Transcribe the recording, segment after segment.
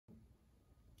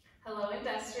Hello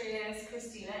Industrious,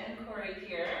 Christina and Corey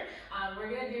here.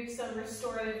 We're going to do some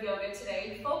restorative yoga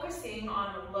today, focusing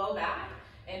on low back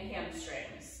and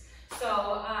hamstrings. So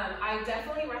I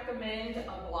definitely recommend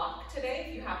a block today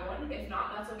if you have one. If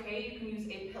not, that's okay. You can use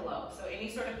a pillow. So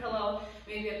any sort of pillow,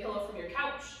 maybe a pillow from your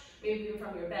couch, maybe even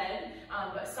from your bed,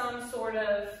 but some sort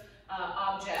of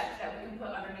object that we can put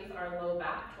underneath our low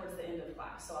back towards the end of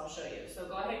class. So I'll show you. So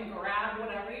go ahead and grab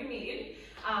whatever you need.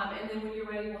 And then when you're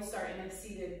ready, we'll start in a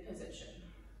seated position.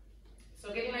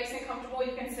 So getting nice and comfortable,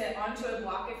 you can sit onto a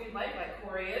block if you'd like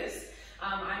Corey is.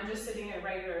 I'm just sitting in a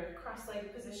regular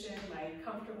cross-legged position, my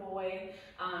comfortable way.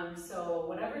 So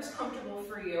whatever's comfortable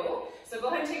for you. So go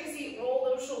ahead and take a seat,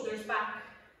 roll those shoulders back.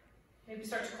 Maybe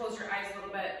start to close your eyes a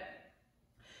little bit.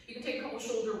 You can take a couple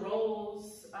shoulder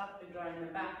rolls up and drawing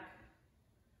them back.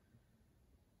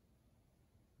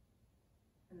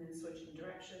 And then switching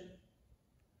direction.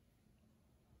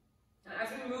 And as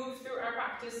we move through our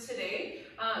practice today,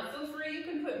 feel free, you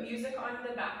can put music on in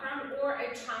the background, or I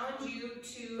challenge you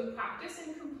to practice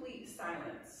in complete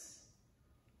silence.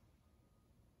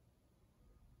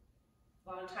 A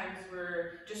lot of times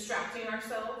we're distracting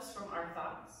ourselves from our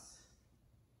thoughts.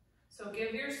 So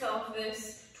give yourself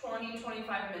this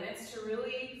 20-25 minutes to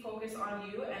really focus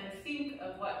on you and think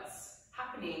of what's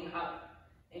happening up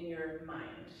in your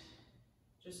mind.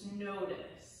 Just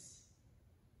notice.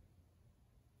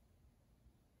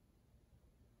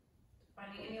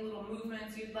 Finding any little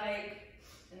movements you'd like,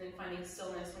 and then finding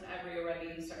stillness whenever you're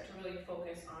ready. Start to really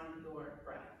focus on your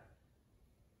breath.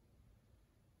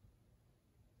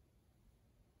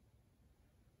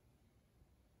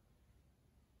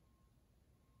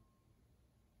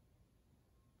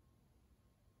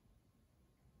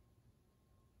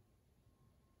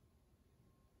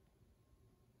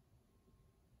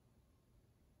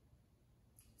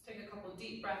 Let's take a couple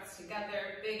deep breaths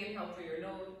together. Big inhale through your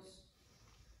nose.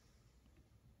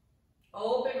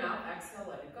 Open mouth, exhale,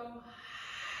 let it go.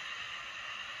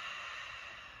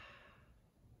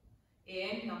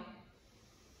 Inhale.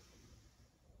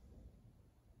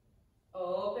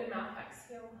 Open mouth,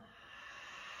 exhale.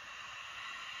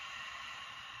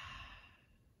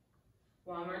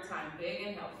 One more time, big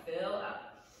inhale, fill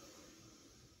up.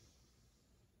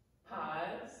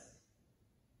 Pause.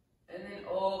 And then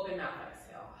open mouth, exhale.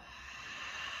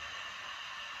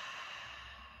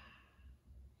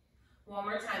 One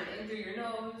more time, in through your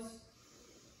nose.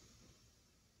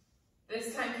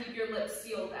 This time, keep your lips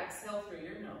sealed. Exhale through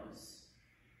your nose.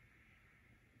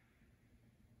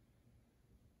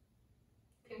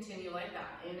 Continue like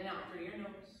that, in and out through your nose.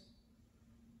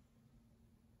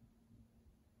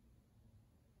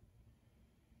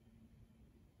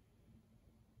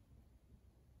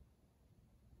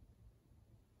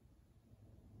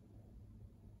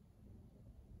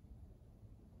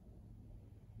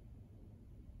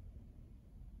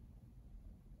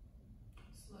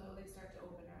 Slowly start to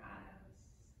open our eyes.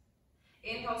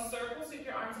 Inhale, circle, sweep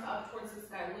your arms up towards the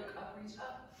sky. Look up, reach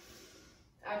up.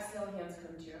 Exhale, hands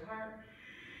come to your heart.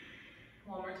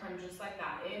 One more time, just like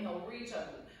that. Inhale, reach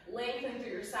up. Lengthen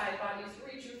through your side bodies.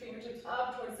 Reach your fingertips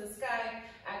up towards the sky.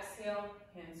 Exhale,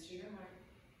 hands to your heart.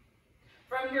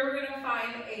 From here, we're going to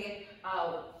find a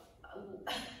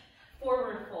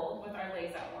forward fold with our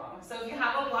legs out long. So if you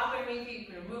have a block underneath you, you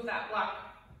can remove that block.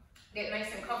 Get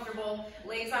nice and comfortable,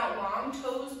 legs out long,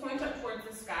 toes point up towards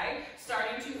the sky,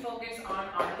 starting to focus on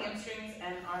our hamstrings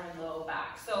and our low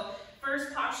back. So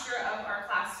first posture of our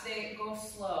class today, go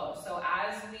slow. So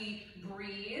as we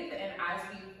breathe and as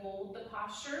we hold the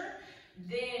posture,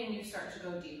 then you start to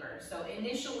go deeper. So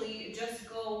initially, just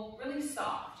go really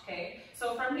soft, okay?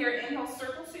 So from here, inhale,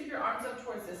 circle, sweep your arms up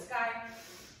towards the sky,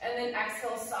 and then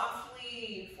exhale,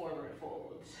 softly forward fold.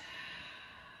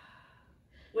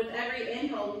 With every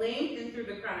inhale, lengthen through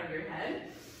the crown of your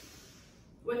head.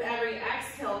 With every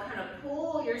exhale, kind of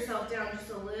pull yourself down just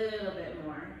a little bit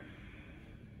more.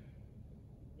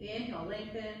 Inhale,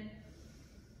 lengthen.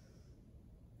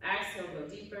 Exhale, go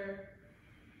deeper.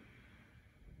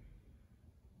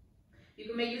 You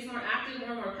can make this more active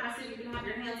or more passive. You can have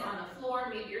your hands on the floor,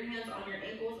 maybe your hands on your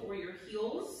ankles or your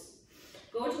heels.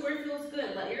 Go to where it feels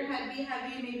good. Let your head be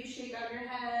heavy, maybe shake out your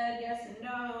head, yes and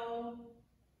no.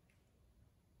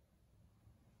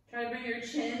 Try to bring your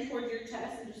chin towards your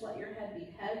chest and just let your head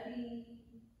be heavy.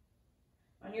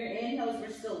 On your inhales,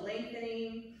 we're still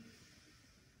lengthening.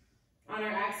 On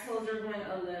our exhales, we're going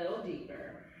a little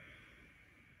deeper.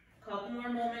 A couple more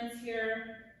moments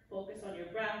here. Focus on your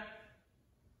breath.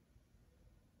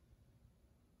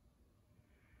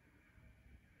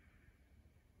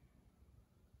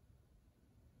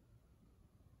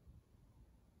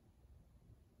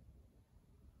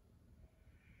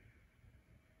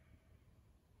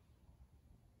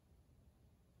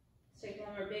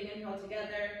 big inhale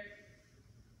together.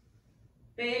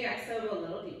 Big exhale, go a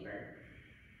little deeper.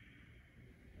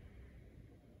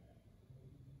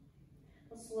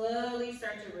 We'll slowly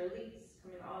start to release,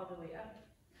 coming all the way up.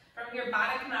 From here,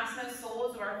 Baddha Konasana,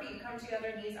 soles of our feet come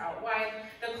together, knees out wide.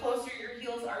 The closer your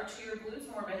heels are to your glutes,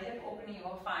 more of a hip opening you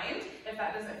will find. If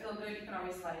that doesn't feel good, you can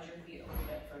always slide your feet a little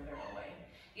bit further away.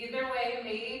 Either way,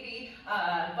 maybe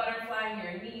butterflying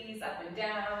your knees up and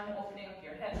down, opening up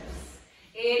your hips.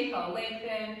 Inhale,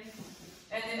 lengthen,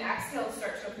 and then exhale,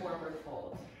 start to forward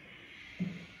fold.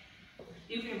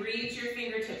 You can reach your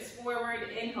fingertips forward.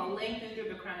 Inhale, lengthen through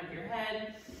the crown of your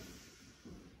head.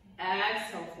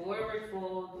 Exhale, forward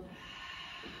fold.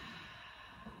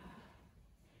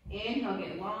 Inhale,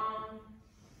 get long.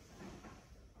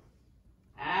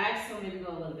 Exhale, maybe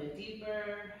go a little bit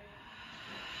deeper.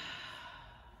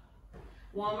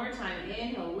 One more time,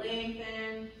 inhale,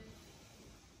 lengthen.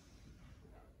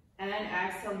 And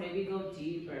exhale, maybe go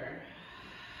deeper.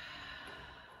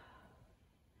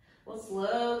 We'll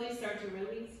slowly start to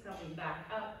release, coming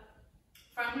back up.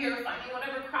 From here, finding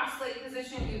whatever cross-leg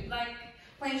position you'd like.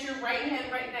 Plant your right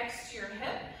hand right next to your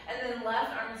hip, and then left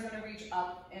arm is going to reach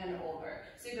up and over.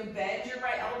 So you can bend your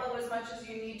right elbow as much as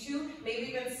you need to, maybe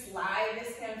even slide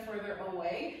this hand further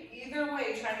away. Either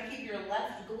way, try to keep your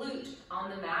left glute on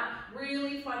the mat,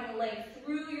 really finding length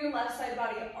through your left side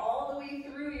body, all the way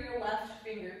through your left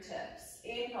fingertips.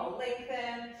 Inhale,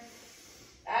 lengthen.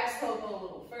 Exhale, go a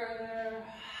little further.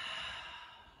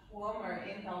 One more,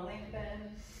 inhale,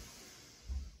 lengthen.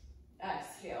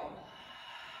 Exhale.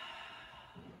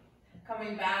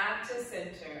 Coming back to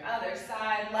center. Other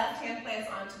side, left hand plants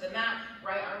onto the mat,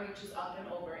 right arm reaches up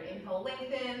and over. Inhale,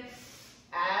 lengthen.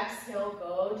 Exhale,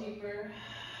 go deeper.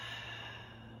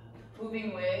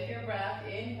 Moving with your breath.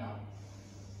 Inhale.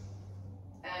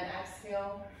 And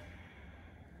exhale.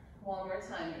 One more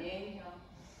time. Inhale.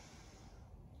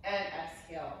 And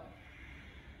exhale.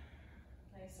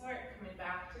 Nice work. Coming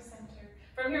back to center.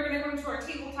 From here, we're going to come to our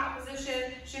tabletop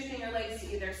position, shifting your legs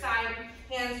to either side,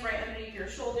 hands right underneath your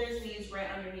shoulders, knees right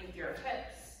underneath your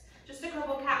hips. Just a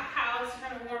couple cat-cows to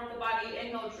kind of warm up the body.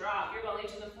 Inhale, drop your belly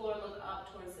to the floor, look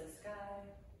up towards the sky.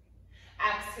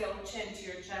 Exhale, chin to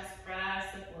your chest, press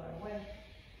the floor away.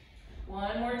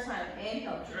 One more time.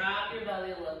 Inhale, drop your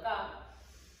belly, look up.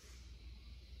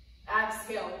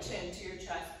 Exhale, chin to your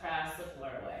chest, press the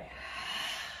floor away.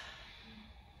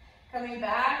 Coming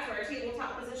back to our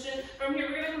tabletop position. From here,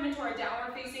 we're going to come into our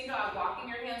downward facing dog, walking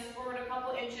your hands forward a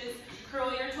couple inches,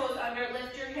 curl your toes under,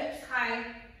 lift your hips high.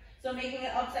 So making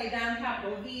an upside down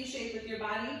capital V shape with your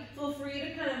body. Feel free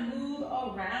to kind of move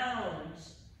around.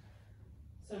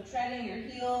 So treading your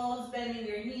heels, bending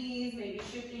your knees, maybe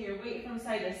shifting your weight from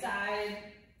side to side.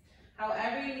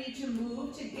 However you need to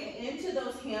move to get into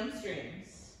those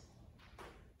hamstrings.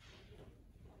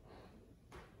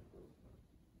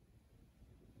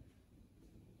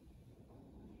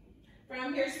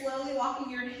 From here, slowly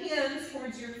walking your hands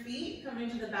towards your feet,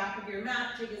 coming to the back of your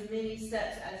mat. Take as many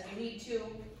steps as you need to.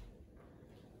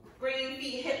 Bring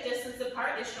feet hip distance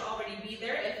apart. They should already be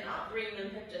there. If not, bring them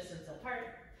hip distance apart.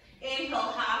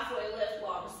 Inhale, halfway lift,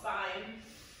 long spine.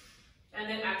 And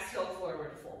then exhale,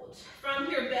 forward fold. From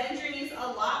here, bend your knees a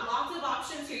lot. Lots of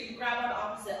options here. You can grab on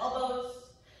opposite elbows.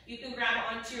 You can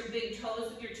grab onto your big toes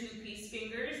with your two-piece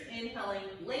fingers. Inhaling,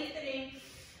 lengthening.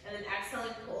 And then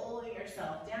exhaling, pulling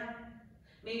yourself down.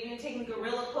 Maybe even taking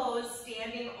gorilla pose,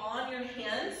 standing on your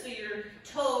hands so your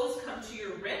toes come to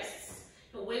your wrists.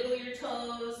 You'll wiggle your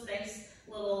toes, nice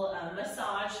little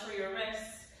massage for your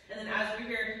wrists. And then as we're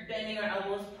here, bending our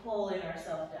elbows, pulling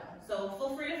ourselves down. So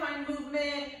feel free to find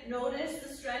movement. Notice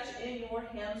the stretch in your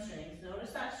hamstrings.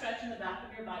 Notice that stretch in the back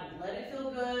of your body. Let it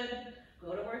feel good.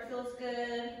 Go to where it feels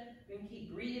good. You can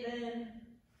keep breathing.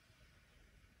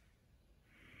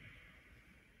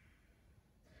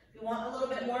 If you want a little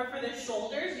bit more for the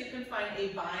shoulders, you can find a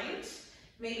bind,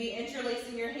 maybe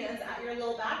interlacing your hands at your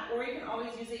low back, or you can always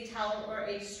use a towel or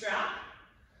a strap,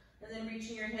 and then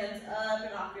reaching your hands up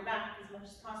and off your back as much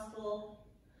as possible.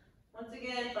 Once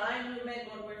again, find movement,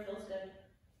 go to where it feels good.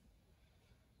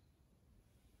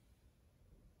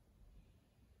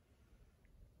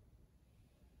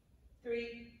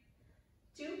 Three,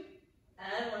 two,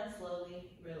 and one.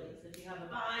 Slowly release. If you have a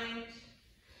bind,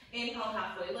 inhale,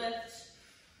 halfway lift.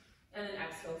 And then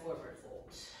exhale, forward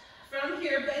fold. From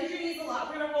here, bend your knees a lot.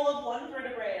 We're going to roll up one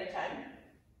vertebrae at a time.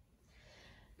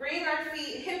 Bring our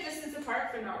feet hip distance apart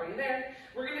if they're not already there.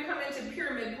 We're going to come into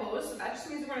pyramid pose. So that just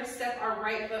means we're going to step our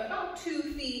right foot about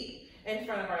 2 feet in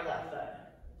front of our left foot.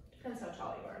 Depends how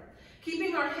tall you are.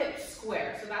 Keeping our hips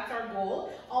square. So that's our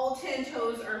goal. All 10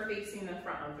 toes are facing the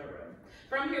front of the room.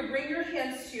 From here, bring your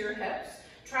hands to your hips.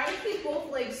 Try to keep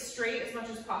both legs straight as much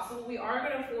as possible. We are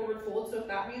going to forward fold, so if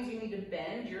that means you need to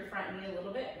bend your front knee a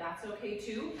little bit, that's okay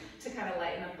too, to kind of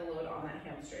lighten up the load on that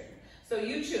hamstring. So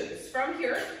you choose. From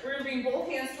here, we're going to bring both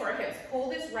hands to our hips. Pull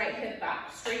this right hip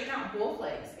back. Straighten out both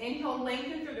legs. Inhale,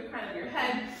 lengthen through the crown of your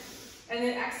head. And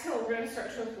then exhale, we're going to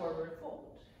start to a forward fold.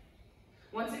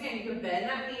 Once again, you can bend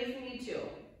that knee if you need to.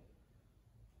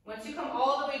 Once you come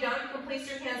all the way down, you can place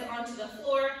your hands onto the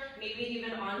floor, maybe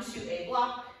even onto a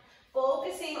block.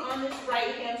 Focusing on this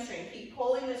right hamstring. Keep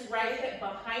pulling this right hip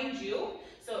behind you.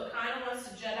 So it kind of wants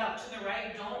to jet out to the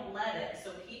right. Don't let it.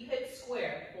 So keep it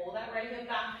square. Pull that right hip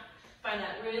back. Find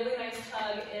that really nice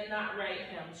tug in that right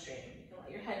hamstring. You can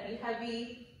let your head be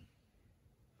heavy.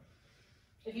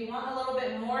 If you want a little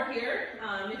bit more here,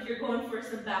 if you're going for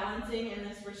some balancing in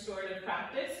this restorative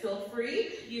practice, feel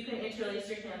free. You can interlace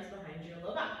your hands behind your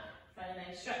low back. Find a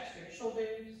nice stretch through your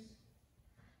shoulders.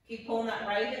 Keep pulling that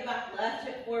right hip back, left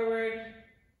hip forward.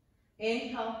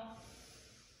 Inhale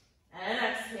and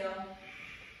exhale.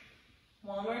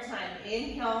 One more time.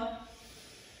 Inhale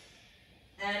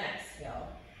and exhale.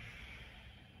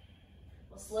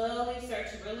 We'll slowly start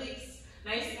to release.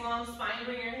 Nice long spine.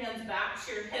 Bring your hands back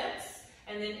to your hips.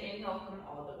 And then inhale, come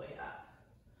all the way up.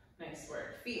 Nice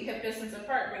work. Feet hip distance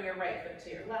apart. Bring your right foot to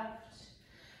your left.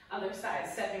 Other side.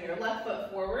 Stepping your left foot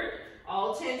forward.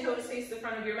 All 10 toes face the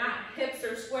front of your mat. Hips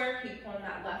are square. Keep pulling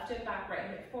that left hip back, right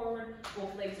hip forward.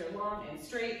 Both legs are long and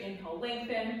straight. Inhale,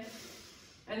 lengthen.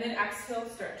 And then exhale,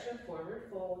 start to a forward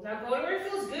fold. Now go to where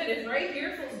it feels good. If right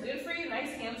here feels good for you, nice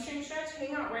hamstring stretch,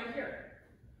 hang out right here.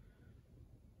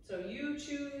 So you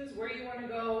choose where you want to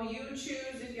go. You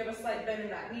choose if you have a slight bend in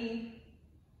that knee.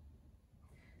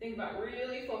 Think about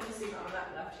really focusing on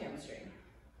that left hamstring.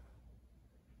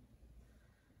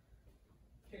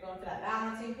 If you're going for that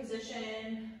balancing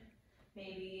position,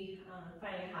 maybe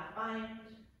finding a half bind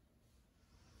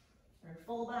or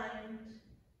full bind.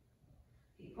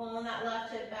 Keep pulling that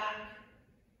left hip back.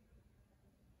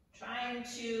 Trying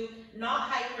to not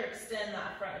hyperextend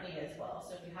that front knee as well.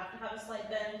 So if you have to have a slight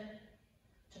bend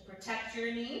to protect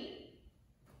your knee,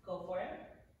 go for it.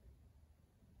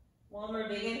 One more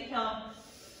big inhale.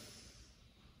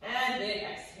 And big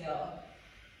exhale.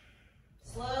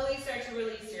 Slowly start to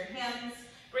release your hands.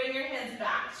 Bring your hands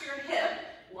back to your hip.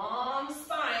 Long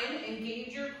spine.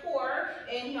 Engage your core.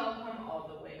 Inhale, come all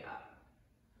the way up.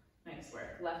 Nice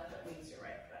work. Left foot meets your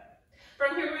right foot.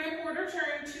 From here, we're going to quarter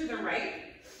turn to the right.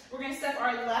 We're going to step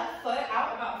our left foot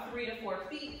out about 3 to 4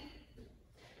 feet.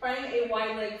 Finding a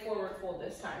wide leg forward fold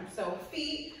this time. So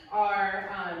feet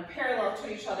are parallel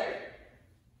to each other.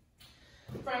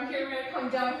 From here, we're going to come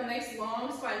down with a nice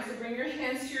long spine. So bring your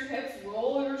hands to your hips,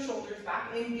 roll your shoulders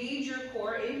back, engage your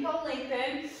core. Inhale,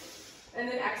 lengthen, and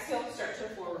then exhale, start to a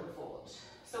forward fold.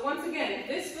 So once again, if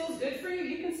this feels good for you,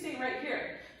 you can stay right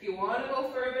here. If you want to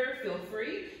go further, feel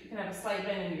free. You can have a slight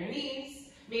bend in your knees,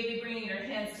 maybe bringing your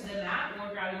hands to the mat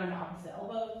or grabbing on the opposite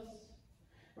elbows.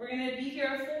 We're going to be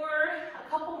here for a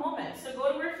couple moments. So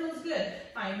go to where it feels good.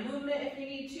 Find movement if you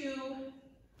need to.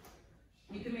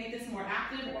 You can make this more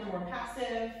active or more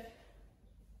passive.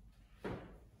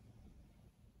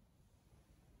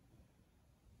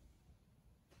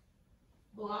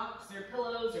 Blocks or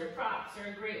pillows or props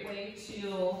are a great way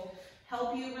to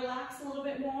help you relax a little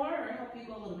bit more or help you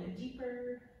go a little bit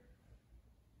deeper.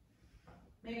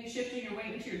 Maybe shifting your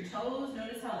weight into your toes.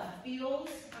 Notice how that feels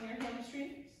on your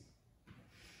hamstrings.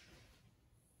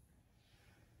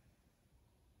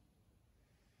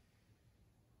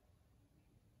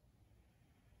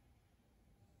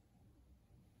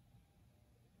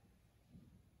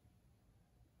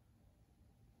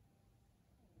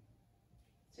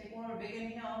 Take one more big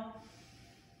inhale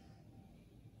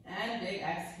and big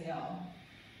exhale.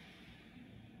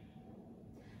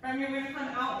 From here, we're going to come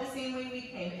out the same way we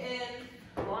came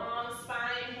in. Long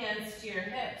spine, hands to your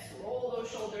hips. Roll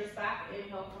those shoulders back.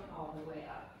 Inhale, come all the way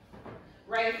up.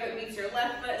 Right foot meets your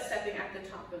left foot, stepping at the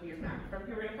top of your mat. From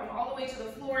here, we're going to come all the way to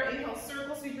the floor. Inhale,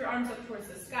 circle, sweep your arms up towards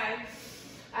the sky.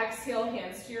 Exhale,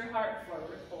 hands to your heart,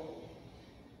 forward fold.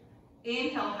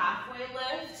 Inhale, halfway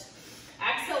lift.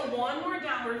 Exhale, one more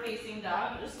downward facing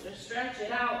dog, just to stretch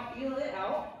it out, feel it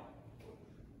out.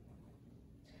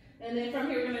 And then from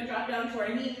here, we're going to drop down to our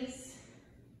knees,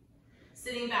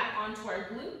 sitting back onto our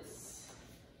glutes.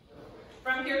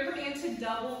 From here, coming into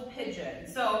double pigeon.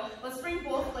 So let's bring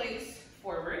both legs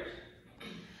forward.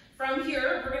 From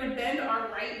here, we're going to bend our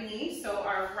right knee, so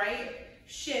our right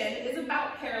shin is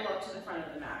about parallel to the front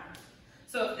of the mat.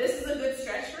 So if this is a good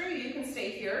stretch for you, you can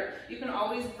stay here. You can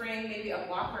always bring maybe a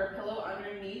block or a pillow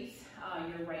underneath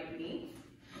your right knee.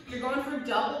 If you're going for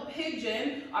double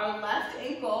pigeon, our left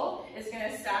ankle is going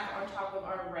to stack on top of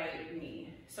our right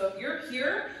knee. So if you're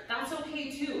here, that's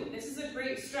okay too. This is a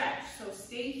great stretch, so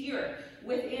stay here.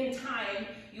 Within time,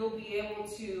 you'll be able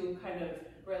to kind of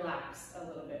relax a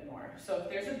little bit more. So if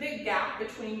there's a big gap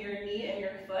between your knee and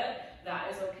your foot,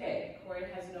 that is okay. Corey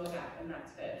has no gap, and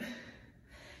that's good.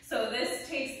 So this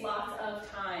takes lots of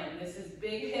time. This is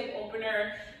big hip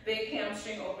opener, big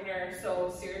hamstring opener.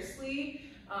 So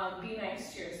seriously, be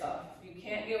nice to yourself. If you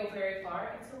can't go very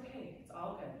far, it's okay. It's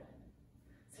all good.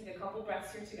 Let's take a couple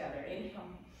breaths here together. Inhale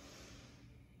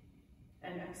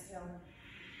and exhale.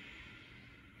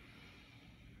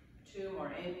 2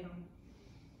 more. Inhale.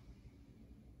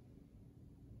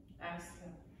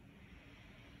 Exhale.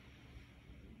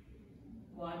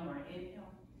 1 more. Inhale.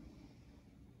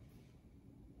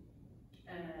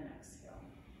 And then exhale.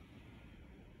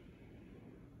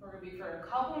 We're going to be for a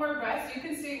couple more breaths. You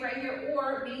can stay right here,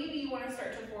 or maybe you want to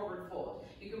start to forward fold.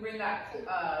 You can bring that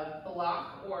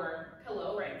block or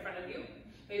pillow right in front of you.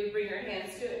 Maybe bring your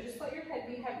hands to it. Just let your head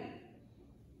be heavy.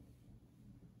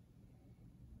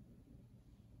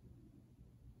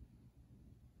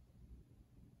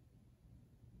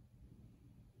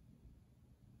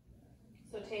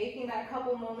 So taking that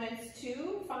couple moments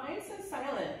to find some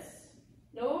silence.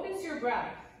 Notice your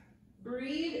breath.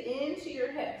 Breathe into your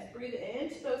hips. Breathe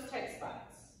into those tight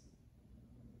spots.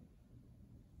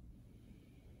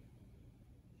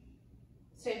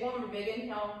 Let's take one more big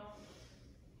inhale.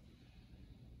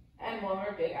 And one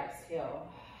more big exhale.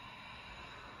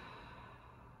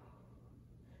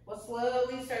 We'll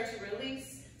slowly start to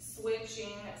release,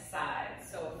 switching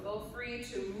sides. So feel free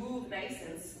to move nice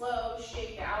and slow,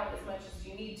 shake out as much as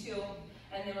you need to,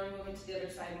 and then we're moving to the other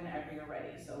side whenever you're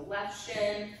ready. So left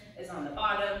shin is on the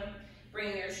bottom.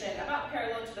 Bring your shin about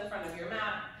parallel to the front of your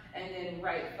mat, and then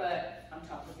right foot on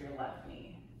top of your left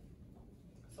knee.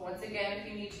 So once again,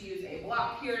 if you need to use a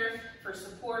block here for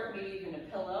support, maybe even a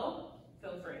pillow,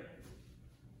 feel free.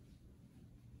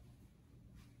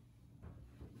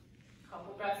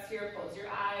 Couple breaths here, close your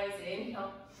eyes,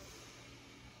 inhale,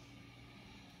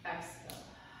 exhale.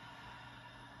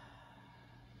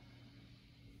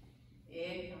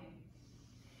 Inhale.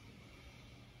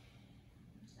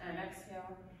 And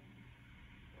exhale.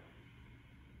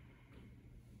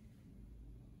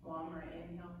 One more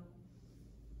inhale.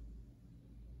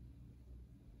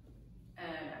 And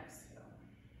exhale.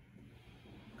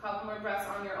 A couple more breaths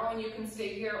on your own. You can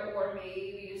stay here, or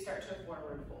maybe you start to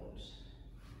forward fold.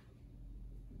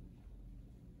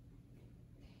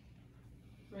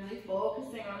 Really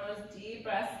focusing on those deep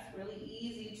breaths. Really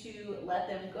easy to let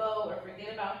them go or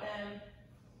forget about them.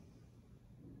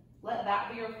 Let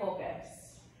that be your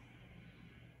focus.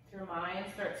 If your mind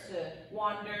starts to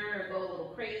wander or go a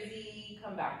little crazy,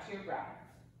 come back to your breath.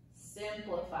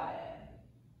 Simplify it.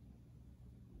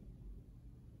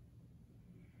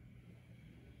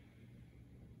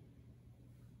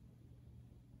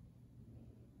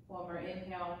 One more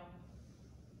inhale.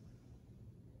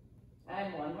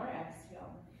 And one more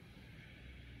exhale.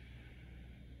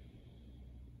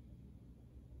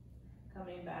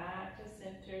 Coming back to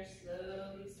center,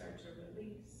 slowly start to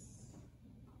release.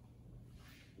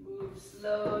 Move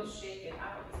slow, shake it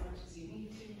out as much as you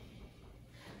need to.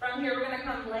 From here, we're going to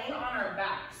come laying on our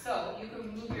back. So you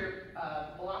can move your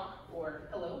block or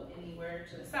pillow anywhere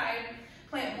to the side.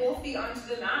 Plant both feet onto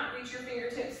the mat. Reach your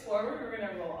fingertips forward. We're going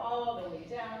to roll all the way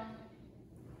down.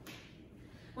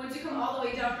 Once you come all the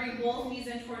way down, bring both knees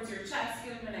in towards your chest.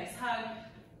 Give them a nice hug.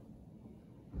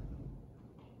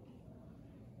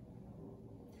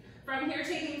 From here,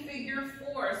 taking figure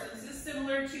 4. So this is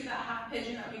similar to that half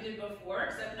pigeon that we did before,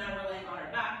 except now we're laying on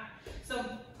our back. So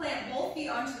plant both feet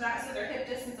onto that so they're hip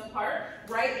distance apart.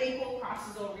 Right ankle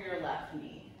crosses over your left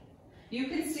knee. You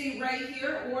can stay right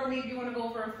here, or maybe you want to go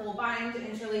for a full bind,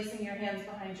 interlacing your hands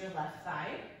behind your left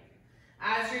thigh.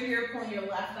 As you're here, pulling your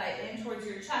left thigh in towards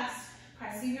your chest,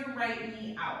 pressing your right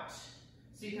knee out.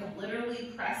 So you can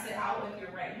literally press it out with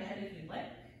your right hand if you'd like.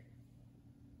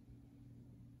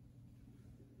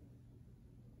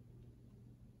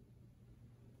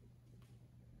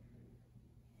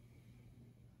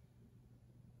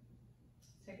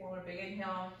 Take one more big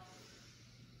inhale.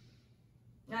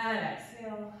 And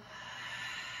exhale.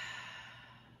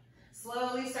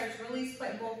 Slowly start to release,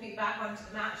 put both feet back onto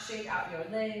the mat, shake out your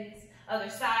legs.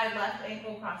 Other side, left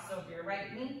ankle crosses over your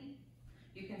right knee.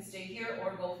 You can stay here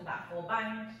or go for that full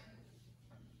bind.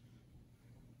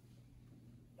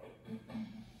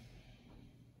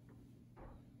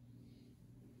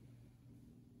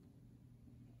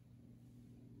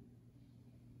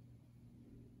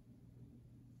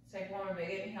 Take one more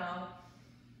big inhale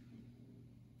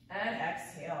and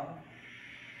exhale.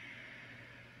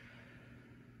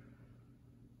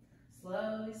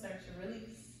 Slowly start to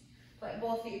release. Put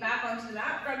both feet back onto the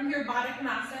mat. From here, Baddha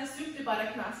Konasana, Supta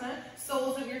Baddha Konasana.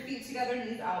 Soles of your feet together,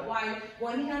 knees out wide.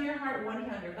 One hand on your heart, one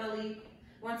hand on your belly.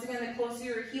 Once again, the closer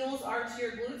your heels are to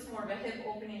your glutes, more of a hip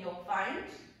opening you'll find.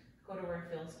 Go to where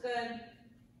it feels good.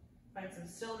 Find some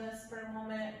stillness for a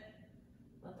moment.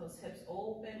 Let those hips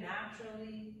open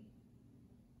naturally.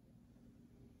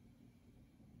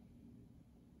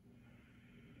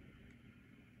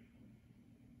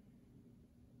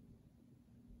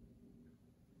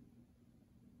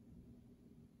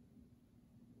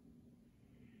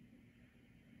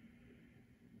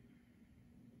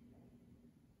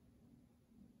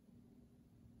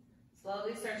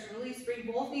 Slowly start to release.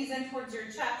 Bring both knees in towards your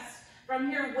chest. From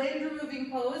here, wind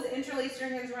removing pose. Interlace your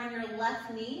hands around your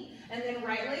left knee, and then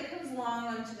right leg comes long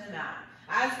onto the mat.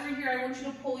 As we're here, I want you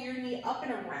to pull your knee up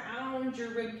and around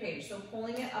your rib cage. So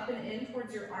pulling it up and in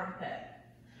towards your armpit.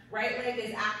 Right leg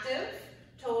is active.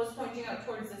 Toes pointing up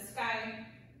towards the sky.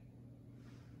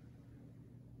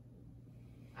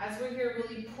 As we're here,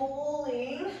 really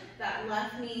pulling that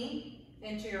left knee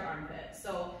into your armpit.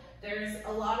 So there's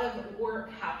a lot of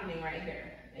work happening right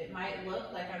here. It might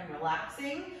look like I'm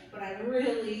relaxing, but I'm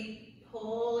really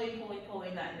pulling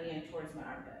that knee in towards my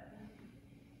armpit.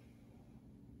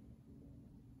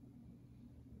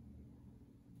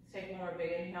 Let's take one more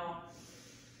big inhale.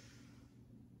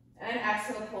 And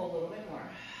exhale, pull a little bit more.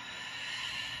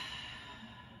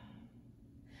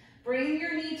 Bring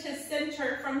your knee to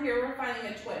center. From here, we're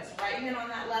finding a twist. Right hand on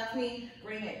that left knee,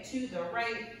 bring it to the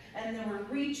right, and then we're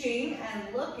reaching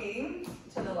and looking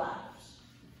to the left.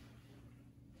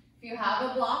 If you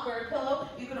have a block or a pillow,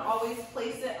 you can always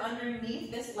place it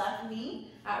underneath this left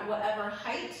knee at whatever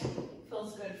height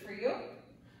feels good for you.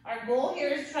 Our goal here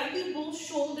is to try to keep both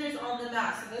shoulders on the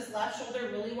mat. So this left shoulder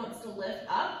really wants to lift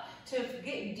up. To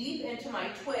get deep into my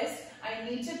twist, I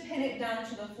need to pin it down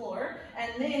to the floor.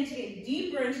 And then to get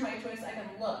deeper into my twist, I can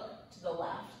look to the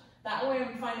left. That way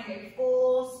I'm finding a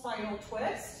full spinal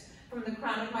twist from the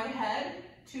crown of my head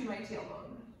to my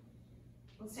tailbone.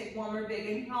 Let's take one more big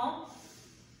inhale.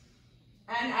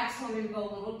 And exhale, we go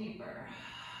a little deeper.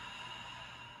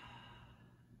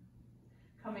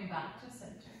 Coming back to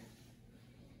center.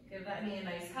 Give that knee a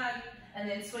nice hug. And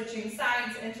then switching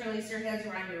sides, interlace your hands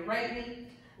around your right knee.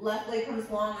 Left leg comes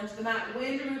long onto the mat.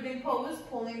 Wind removing pose,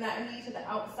 pulling that knee to the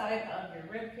outside of your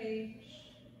rib cage.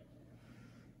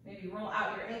 Maybe roll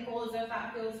out your ankles if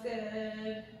that feels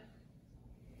good.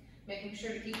 Making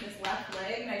sure to keep this left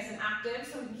leg nice and active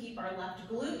so we can keep our left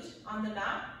glute on the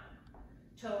mat.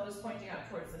 Toes pointing up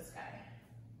towards the sky.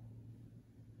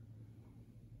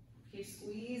 Keep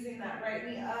squeezing that right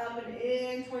knee up and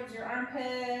in towards your armpit.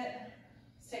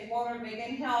 Let's take one more big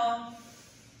inhale.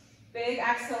 Big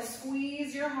exhale,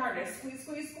 squeeze your hardest. Squeeze,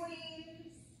 squeeze,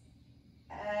 squeeze.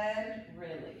 And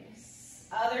release.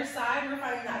 Other side, we're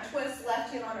finding that twist.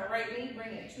 Left hand on our right knee,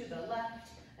 bring it to the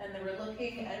left. And then we're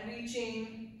looking and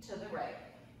reaching to the right.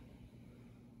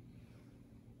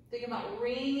 Think about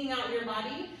wringing out your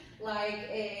body like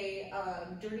a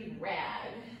dirty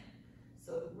rag.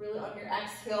 So really on your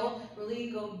exhale,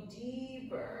 really go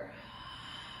deeper.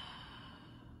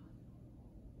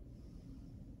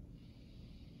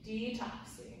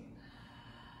 Detoxing.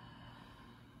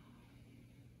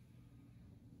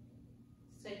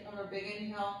 Let's take one more big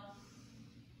inhale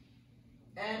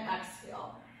and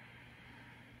exhale.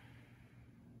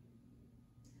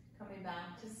 Coming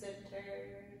back to center.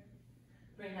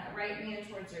 Bring that right knee in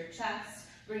towards your chest.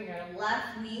 Bring your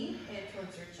left knee in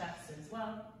towards your chest as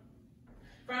well.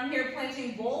 From here,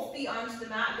 planting both feet onto the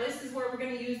mat. This is where we're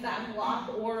going to use that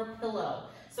block or pillow.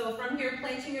 So from here,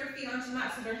 planting your feet onto the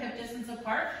mat so they're hip distance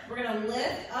apart. We're going to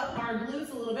lift up our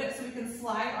glutes a little bit so we can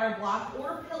slide our block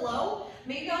or pillow.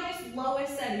 Maybe on its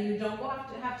lowest setting. You don't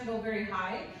have to go very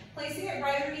high. Placing it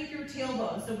right underneath your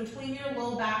tailbone. So between your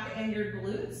low back and your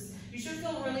glutes. You should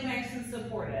feel really nice and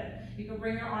supported. You can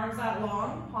bring your arms out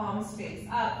long, palms face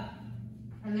up.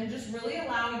 And then just really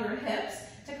allow your hips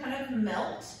to kind of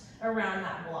melt around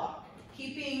that block.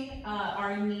 Keeping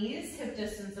our knees hip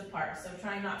distance apart. So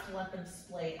trying not to let them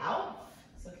splay out.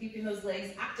 So keeping those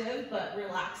legs active, but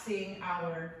relaxing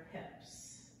our hips.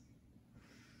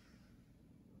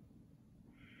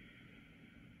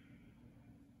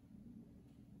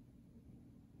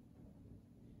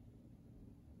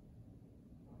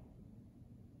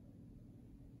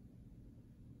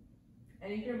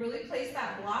 And you can really place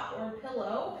that block or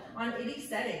pillow on any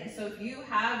setting. So if you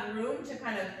have room to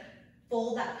kind of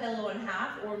fold that pillow in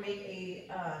half or make a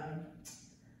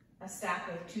stack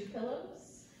of 2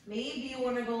 pillows, maybe you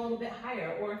want to go a little bit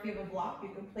higher. Or if you have a block, you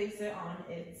can place it on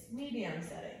its medium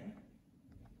setting.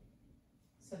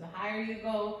 So the higher you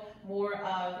go, more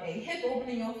of a hip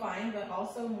opening you'll find, but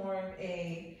also more of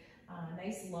a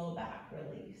nice low back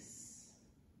release.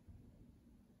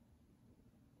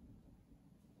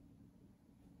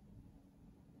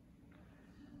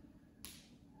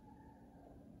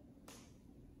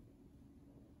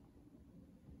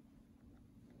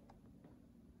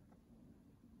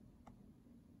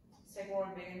 Let's take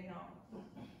one big inhale.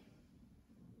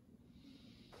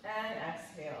 And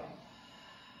exhale.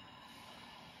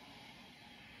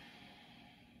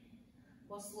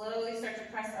 We'll slowly start to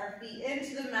press our feet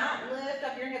into the mat. Lift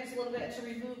up your hips a little bit to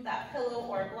remove that pillow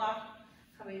or block,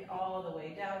 coming all the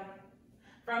way down.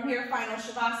 From here, final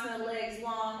Shavasana, legs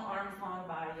long, arms long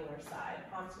by your side.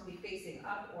 Palms will be facing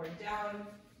up or down.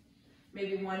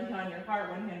 Maybe one hand on your heart,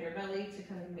 one hand on your belly to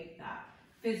kind of make that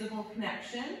physical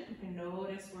connection. You can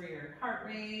notice where your heart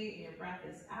rate and your breath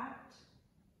is at.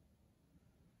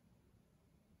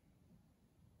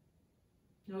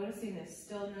 Noticing the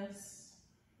stillness.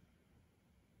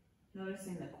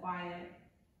 Noticing the quiet.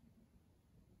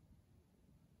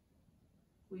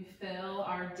 We fill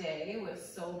our day with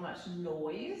so much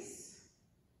noise.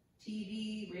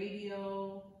 TV,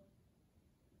 radio,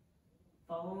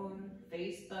 phone,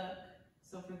 Facebook.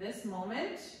 So for this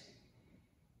moment,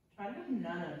 try to have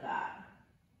none of that.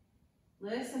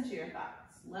 Listen to your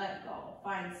thoughts. Let go.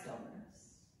 Find stillness.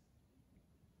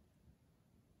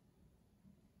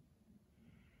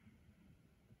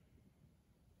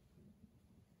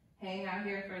 Hang out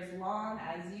here for as long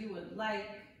as you would like.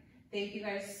 Thank you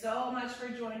guys so much for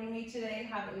joining me today.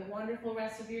 Have a wonderful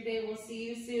rest of your day. We'll see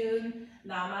you soon.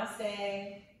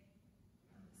 Namaste.